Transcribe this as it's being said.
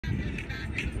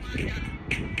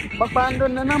Nkpakpaando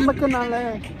na number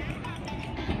kanale.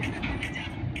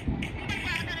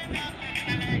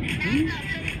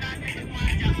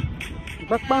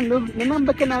 Nkpakpaando na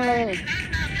number kanale.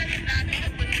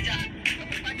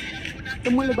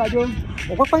 Tumuli bajo.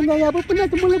 Nkpakpaando ya bopuna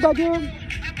tumuli bajo.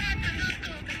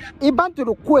 Iban to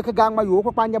the kwe ka gang mayu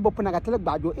Nkpakpaando bopuna ka tele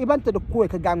bajo. Iban to the kwe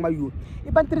ka gang mayu.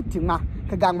 Iban to the tinga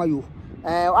ka gang mayu.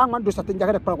 Ang do sa tinja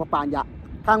ka Nkpakpaando.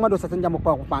 Kang do sa tinja mo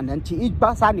Nkpakpaando nti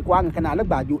iba sa ni kwa ngana le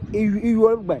bajo.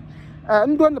 Iyo be.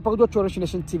 Ndon the Pagdo Church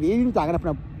Nation TV. You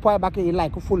can point back in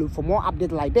like follow for more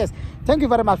updates like this. Thank you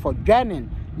very much for joining.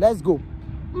 Let's go.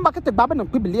 Mbakete baba nang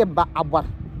kwibele ba abwar.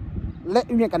 Le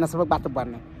nyen kana sabak ba to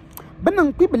barne.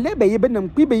 Benang kwibele be benang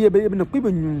kwibe benang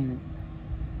kwibe nyu.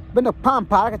 Benang pam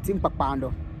para ka tim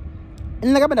Nkpakpaando.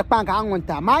 Inlaga benang pam ka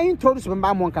angonta. Ma introduce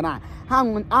ba mo kana.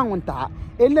 Hangon angonta.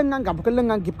 Elengang gam ka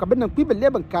lengang gip ka benang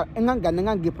kwibele ban ka nganga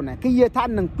nang gip na. Kiye ta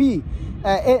nang pi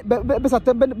be sa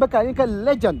be ka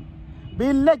legend.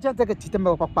 Be legend take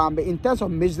Nkpakpaando in terms of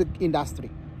music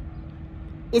industry.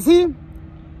 You see,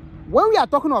 when we are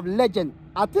talking of legend,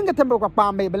 I think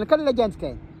Nkpakpaando, but legends,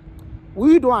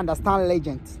 we don't understand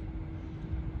legends.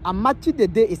 Amachi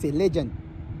Dede is a legend.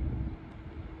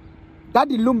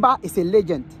 Daddy Lumba is a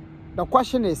legend. The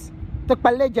question is, take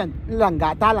a legend,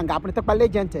 langa, talanga, but take a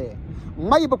legend.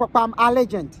 Why you Nkpakpaando a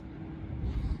legend?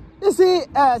 You see,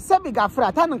 Sebi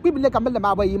Gafra, Tan and people like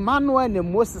Emmanuel and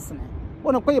Moses.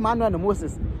 One of Emmanuel and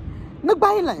Moses. No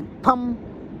byline, Pam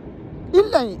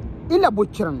Illa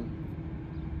Butchern.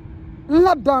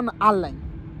 Let down Allen.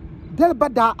 Del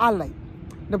Bada Allen.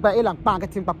 The Bailan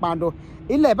Pangating Nkpakpaando.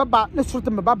 Illa Baba, the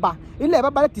Sultan Baba. Illa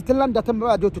Baba Titilan that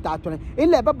do to Tatton.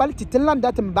 Illa Baba Titilan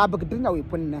that Baba Grina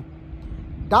weapon.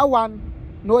 That one,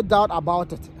 no doubt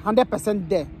about it. 100%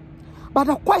 there. But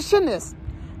the question is,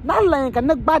 not like a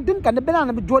Badin can the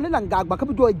banana be Jolie and Gag, but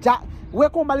come to a jack. The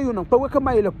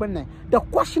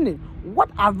question is, what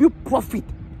have you profit?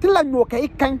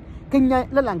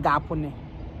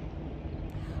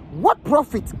 What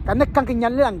profit can the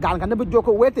Kankan can never joke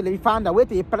away till he found a way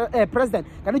to a president?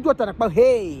 Can you talk about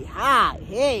hey,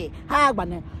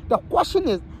 man? The question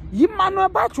is, Emmanuel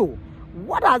Bacho,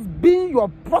 what has been your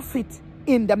profit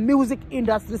in the music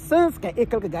industry since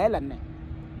Ekel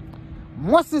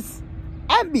Moses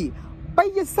Embi, by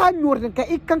your son, you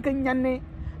can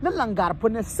Langar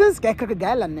pone since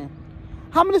Galan.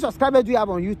 How many subscribers do you have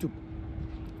on YouTube?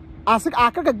 As I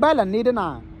can Galan need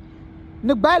na.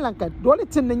 Nugbalanka, the only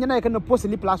thing you can post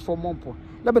any platform monpo.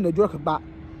 Let me joke about.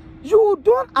 You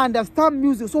don't understand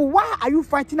music, so why are you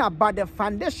fighting about the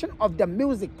foundation of the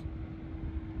music?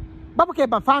 Baba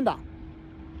Keban founder.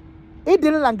 It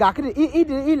didn't like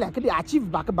the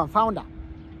achieve back ban founder.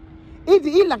 It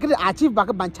didn't like the achieve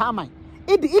back ban chairman.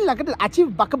 It didn't like the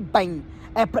achieve back ban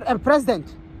a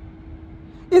president.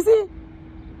 You see,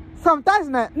 sometimes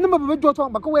no talk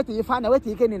about where you find a way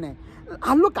to get in.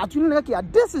 I look at you like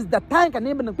this is the time can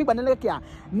even people like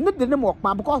not the name of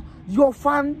because your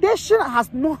foundation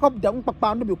has not helped the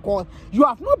Nkpakpaando because you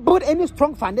have not built any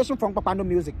strong foundation for Nkpakpaando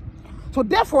music. So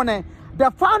therefore,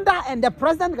 the founder and the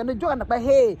president can do and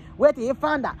hey, where to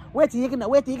founder, where to can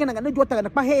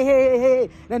do hey.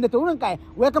 Then the Turun guy,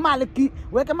 where come on,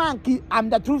 I'm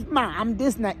the truth man, I'm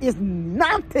this now is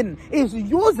nothing, is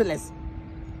useless.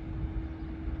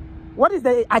 What is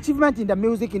the achievement in the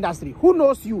music industry? Who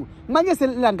knows you? Manya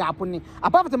selanga apuni.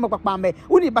 Apart from Nkpakpaando,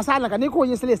 uni basala ka niko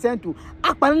yesele sentu.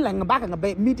 Akpan lang back ang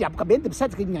media ka bente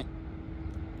set kinya.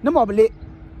 No more.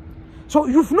 So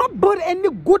you've not built any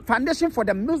good foundation for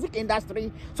the music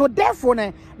industry. So therefore,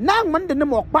 nang man the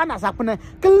name of Pana sapuna,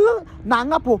 kelu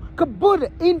nangapo ke build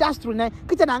industry ne,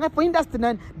 kita nanga for industry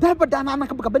ne, dapat dana nak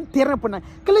kaben terang puna.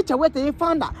 Kelu cawet ye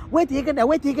founder, wait ye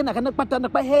kena kena patan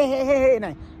nak hey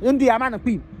ne. Indi aman nak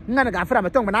pi, ngana gafra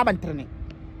metong manaban trene.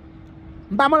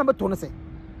 Mbama betul nase.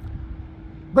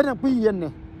 Benang pi yen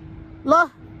ne. Lah,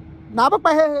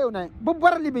 nabak hey ne.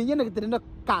 Bubar libi yen kita nak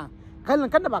ka. Kalau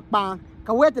kan nabak pa.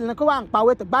 Ka wete na ko wang pa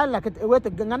wete bala ka wete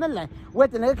ngana la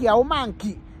wete na ki aw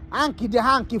manki anki de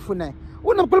hanki fune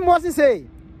una pul mo say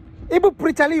ibu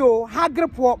preachali o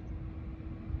hagrepo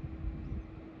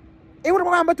e wona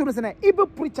ba matu sene ibu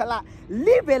preachala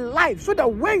live a life so that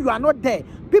when you are not there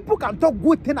people can talk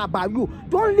good thing about you.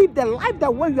 Don't live the life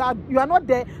that when you are not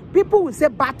there people will say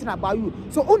bad thing about you.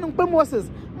 So una pul Moses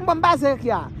mbamba se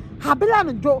kia habila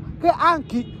njo ke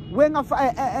anki when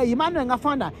Emmanuel nga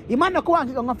founder, Emmanuel ko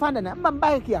nga founder na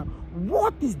mbamba kia.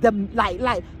 What is the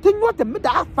like? To know the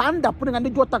middle founder putting on the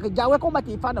jota ka jawe ko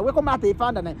mati founder, we ko mati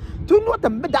founder na. To know the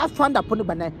middle founder putting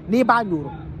bana ni ba nyuro.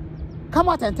 Come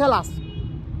out and tell us.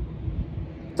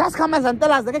 Just come and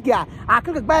tell us that I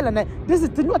could buy this is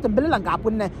to know what the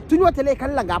Belangapun, to know what the lake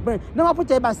Langapun, no put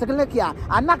a second here,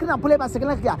 I'm not going to play my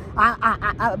second here.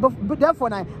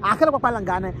 Therefore, I can't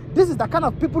Palangana. This is the kind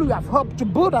of people you have helped to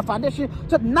build a foundation.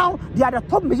 So now they are the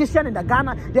top musician in the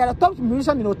Ghana, they are the top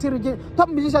musician in Oti region, top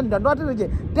musician in the Northern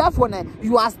region. Therefore,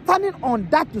 you are standing on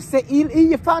that to say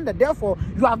you found that. Therefore,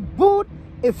 you have built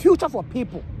a future for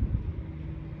people.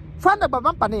 Found the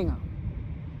Babam Paninga.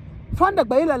 Found the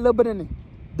Baila Lebanon.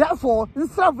 Therefore,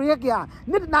 instead of here,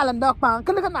 need Nalan Darkpan,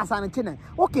 Kalakana and China.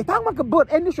 Okay, time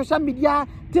about any social media,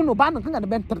 Tino Ban and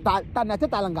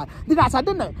Talanga. Did I say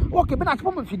dinner? Okay, but at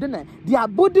moment, dinner. They are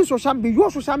body social media, your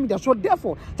social media. So,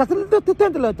 therefore, that's a little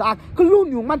tender attack. Kalun,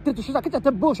 you wanted to shoot at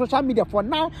the social media for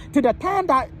now to the time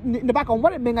that in the back on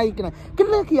what it may like.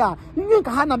 Kalakia, you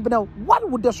can what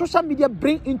would the social media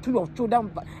bring into your children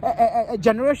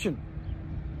generation?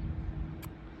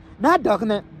 Now,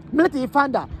 Dogna, military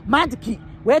founder, Magic.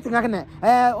 Waiting,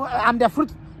 I'm the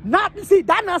fruit. Not see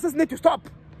that nonsense need to stop.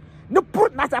 No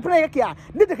put not a player here.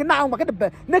 Need to now get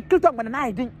the neck when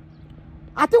I think.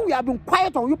 I think we have been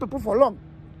quiet on you people for long.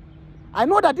 I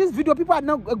know that this video people are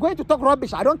not going to talk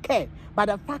rubbish. I don't care. But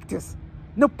the fact is,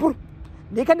 no put.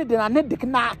 They can't need the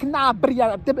canal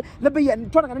barrier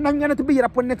and trying to be a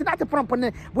opponent. Not a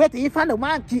proponent. Waiting, you find a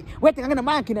monkey, waiting on a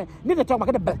monkey. Need to talk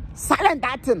about the silent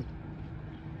that thing.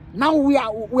 Now we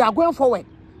are going forward.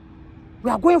 We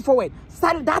are going forward.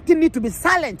 That thing need to be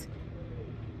silent.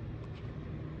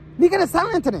 You get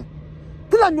silent.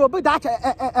 Till you obey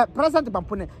that present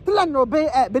Bampone. Till you obey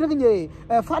Benigni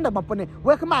founder Bampone.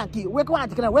 Wake monkey, wake one,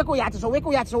 wake yachts, wake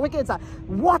yachts, wake it.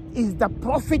 What is the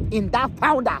profit in that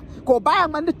founder? Go buy a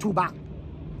man the tuba.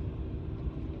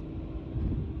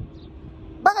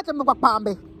 Bagatam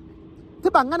Pambe.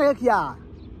 Tibangana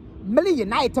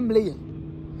million item million.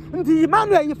 The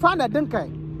Emmanuel you found a dunker.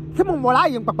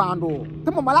 Timomolai Nkpakpaando,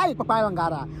 Timomolai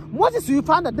Nkpakpaando. Moses you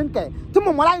found a dinker,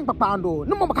 Timomolai Nkpakpaando,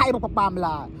 no more Kai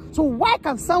Pamla. So why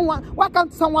can't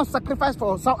someone sacrifice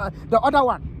for the other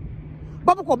one?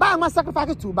 Babu Koba must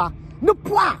sacrifice to ba. No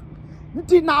poa.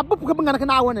 Tina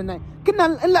Bukana one and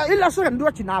Illa do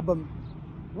it in album.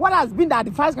 What has been the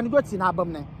advice can do it in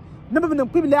album? Never been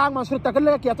people must take a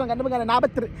look at an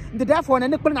arbiter, the therefore and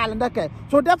Nippon Island.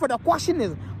 So therefore the question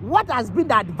is, what has been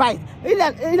the advice?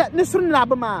 Nisrun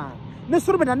Abama,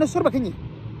 Nisruban and Nisrubakini.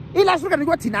 Ilasrugan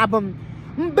what in album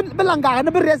Belanga and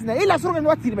the Beresna, Ilasrugan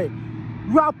what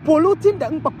you are polluting the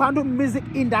Nkpakpaando music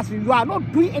industry. You are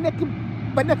not doing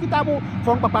anything benefitable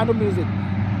from Nkpakpaando music.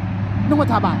 No what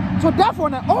about? So therefore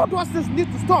all those things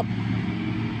need to stop.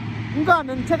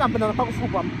 And take up another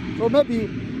football. So maybe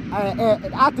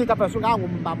I'll take up a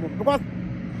song because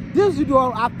this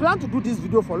video, I plan to do this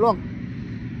video for long.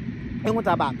 And what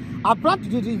about? I plan to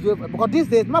do this video because these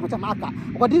days,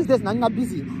 because these days I'm not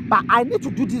busy. But I need to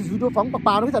do this video for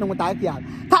Nkpakpaando and what I hear.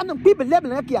 People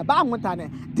labeling here,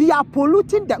 they are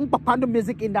polluting the Nkpakpaando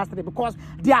music industry because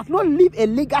they have not lived a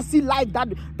legacy life that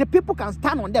the people can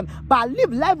stand on them. But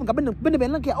live life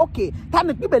okay.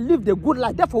 People live the good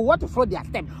life. Therefore, what to follow their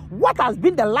step? What has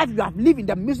been the life you have lived in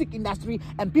the music industry,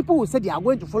 and people will say they are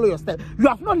going to follow your step? You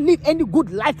have not lived any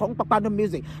good life for Nkpakpaando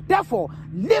music. Therefore,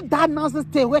 leave that nonsense.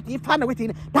 Stay waiting. Find a way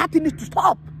to that thing needs to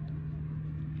stop.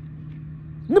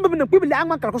 No people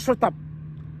can shut up.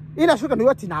 Ila suka ni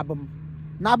wati nabam.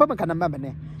 Nabam kana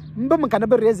mabane. Mbam kana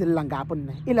be raise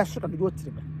langapon. Ila suka ni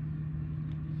wati.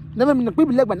 Never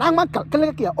people like when I'm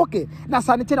okay. Now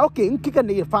sanitary okay. Nkika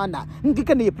ni founder.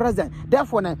 Nkika ni president.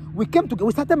 Therefore, we came together.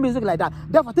 We started music like that.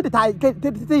 Therefore,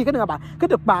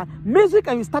 music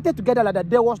and we started together like that.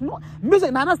 There was no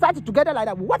music. Nana started together like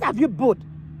that. What have you built?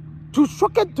 To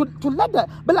shock it to let the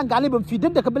Belangalibum feed the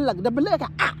Belega.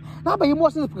 Now by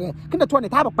emotions,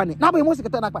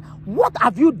 what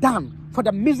have you done for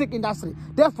the music industry?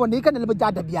 Therefore, they can live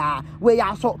a where you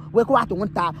are so we go out to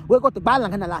winter, we go to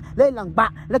Balanganala, Laylang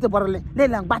back, let the borrel,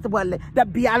 Laylang Batable, the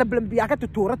Bialabum Biaka to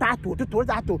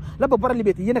Toratato,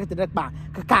 Laborabit, Yenak to that bar,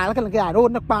 Kakal,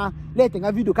 own the bar, letting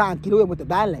a video can't kill him with the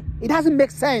ballet. It doesn't make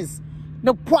sense.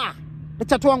 No poa. The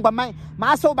chatong by my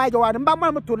so by the one, and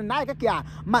Bama to the Nikakia,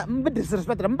 my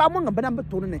disrespect, and Bamong and Benam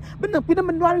to the but the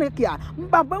Pinamanakia,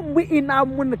 Bam we in our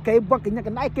Munaka, working like a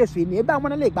Nike,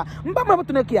 Bamana Lake, Bama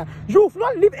to Nakia. You've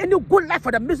not lived any good life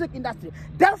for the music industry.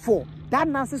 Therefore, that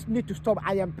nonsense need to stop.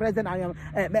 I am president, I am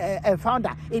a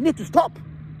founder. It need to stop.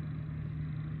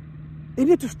 It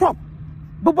need to stop.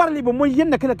 Bubarli bo mo yen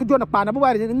na kila kidona pana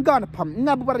bubari ngana pam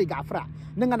nga bubari gafra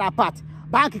nga na part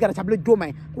bank gara chable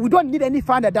domain. We don't need any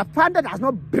founder. The founder does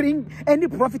not bring any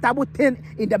profitable thing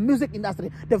in the music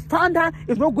industry. The founder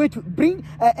is not going to bring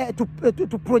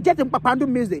to project Nkpakpaando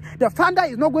music. The founder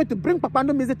is not going to bring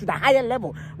Nkpakpaando music to the higher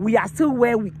level. We are still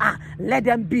where we are. Let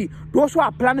them be. Those who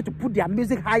are planning to put their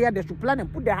music higher, they should plan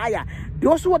and put it higher.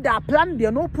 Those who are planning, they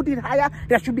are not put it higher,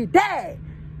 they should be there.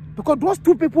 Because those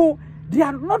two people, they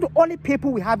are not the only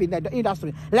people we have in the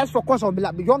industry. Let's focus on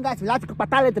the young guys, like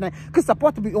talent, and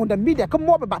support to be on the media. Come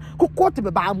more about who quote to be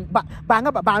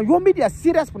your media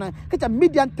serious. Get a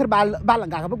media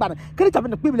balanga. Can it have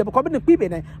the people becoming the people?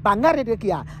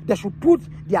 Bangare, they should put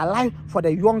their life for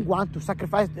the young one to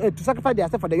sacrifice themselves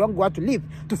for the young one to live,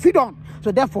 to feed on.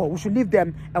 So therefore, we should leave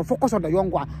them and focus on the young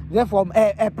one. Therefore,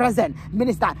 President,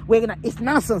 Minister, it's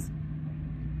nonsense.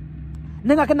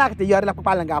 Nenga kana te yare la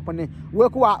papalanga pone we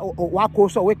ko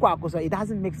so it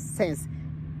doesn't make sense.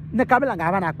 Ne kabela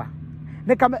nga bana akpa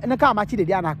ne ka ma chi de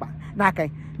dia na akpa na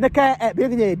kai ne ka be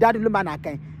nye dadu luma na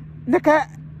kai ne ka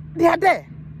they are there,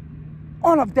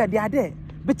 all of them they are there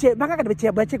beche maka ka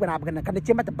beche bana abana kan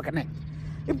che mata bakane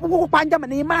ipo panja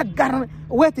mane ma gar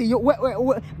wete yo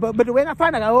but when I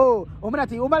find oh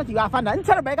omanati you find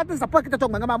ntara ba ka support kita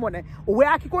tong ngama mo ne we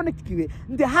akiko ne tiwe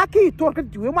nde haki tor ka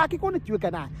tiwe ma akiko ne tiwe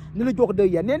kana ne le jog de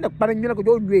ya ne para nyina ko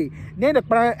jo nwe ne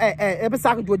para be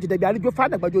sa ko joji de bi ali jo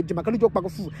fanda ba joji ma ka jo pa ko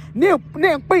fu ne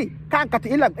pe kan ka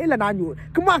ila na nyu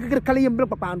kuma ka kala yim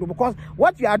Nkpakpaando because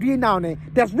what you are doing now ne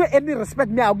there's no any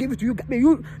respect me I'll give it to you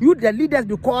you the leaders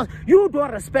because you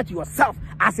don't respect yourself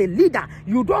as a leader,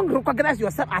 you don't recognize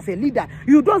yourself as a leader,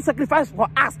 you don't sacrifice for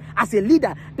us as a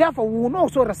leader, therefore we will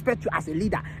also respect you as a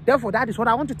leader. Therefore that is what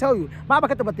I want to tell you.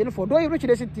 Don't Rich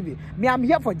Nation TV. Me, I'm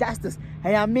here for justice.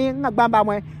 I am I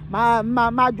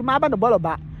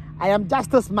am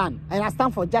justice man and I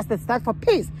stand for justice, stand for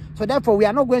peace. So therefore we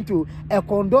are not going to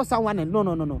condone someone and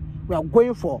no. We are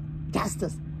going for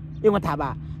justice.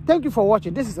 Thank you for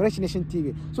watching. This is Rich Nation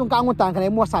TV. So nka thank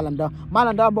you more salanda.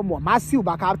 Malanda bo mo masiu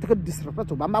ba ka take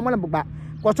disrespect ba ma mo ba.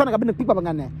 Ko chona ka bin pipa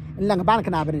bangane. Lang ban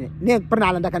kana bane. Ne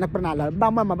pernalanda kana pernala.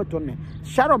 Ba ma batonne.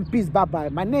 Shalom peace bye bye.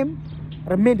 My name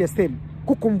remain the same.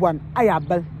 Kukumbwan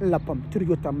ayabel lapom.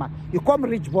 Turiyotama. You come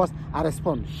rich boss I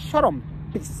respond. Shalom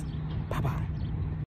peace. Bye bye.